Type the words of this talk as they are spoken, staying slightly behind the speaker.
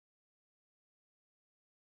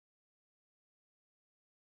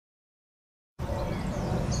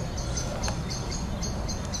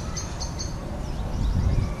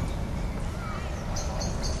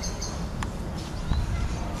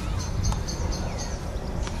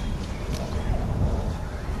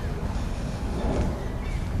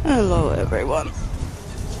Hello everyone.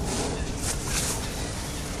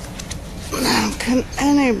 Now, can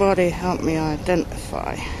anybody help me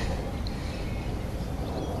identify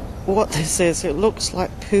what this is? It looks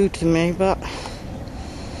like poo to me, but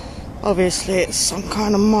obviously it's some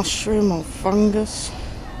kind of mushroom or fungus.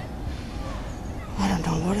 I don't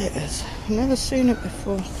know what it is. I've never seen it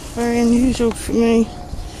before. Very unusual for me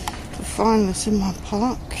to find this in my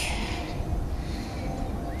park.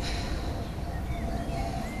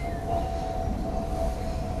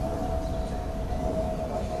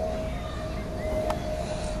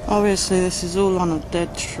 Obviously this is all on a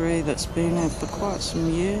dead tree that's been here for quite some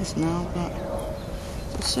years now, but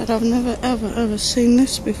as I said, I've never ever seen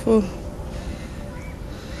this before.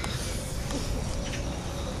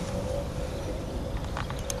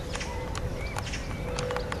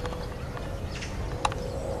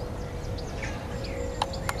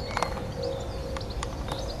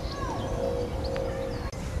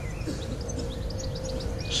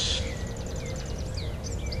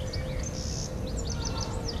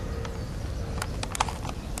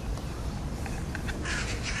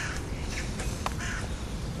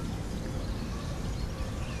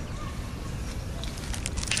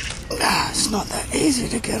 It's not that easy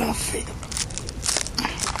to get off it.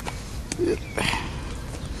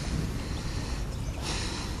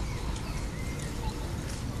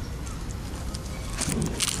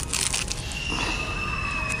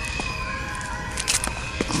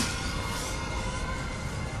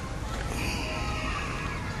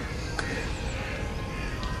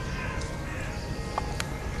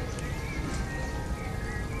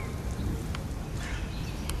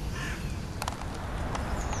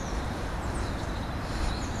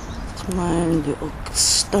 My own little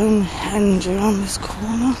Stonehenge around this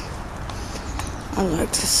corner. I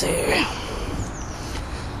like to see it.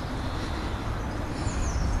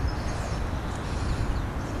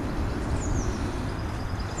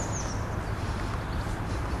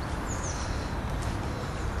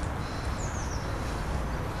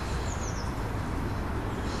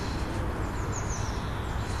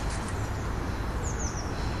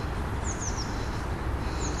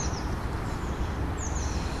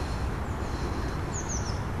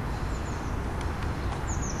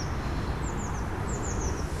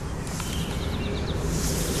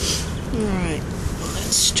 Alright,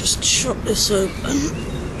 let's just chop this open.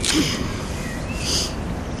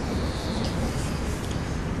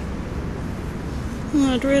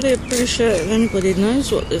 I'd really appreciate if anybody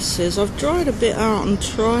knows what this is. I've dried a bit out and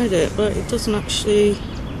tried it, but it doesn't actually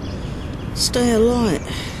stay alight.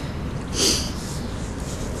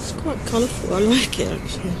 It's quite colourful, I like it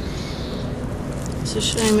actually. It's a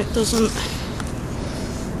shame it doesn't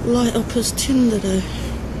light up as tinder though.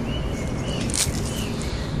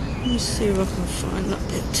 Let me see if I can find that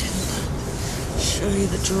bit of tinder. Show you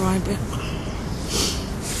the dry bit.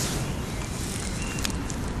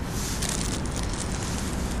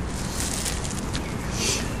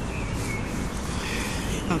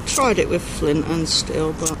 I've tried it with flint and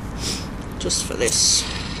steel, but just for this,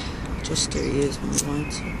 just to use my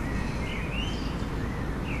lighter.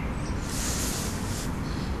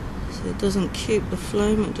 So it doesn't keep the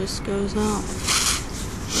flame, it just goes out.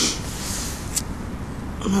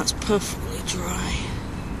 And that's perfectly dry.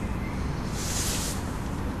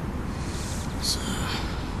 So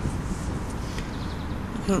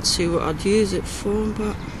I can't see what I'd use it for,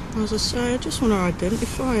 but as I say, I just want to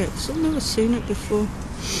identify it because I've never seen it before.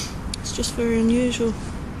 It's just very unusual.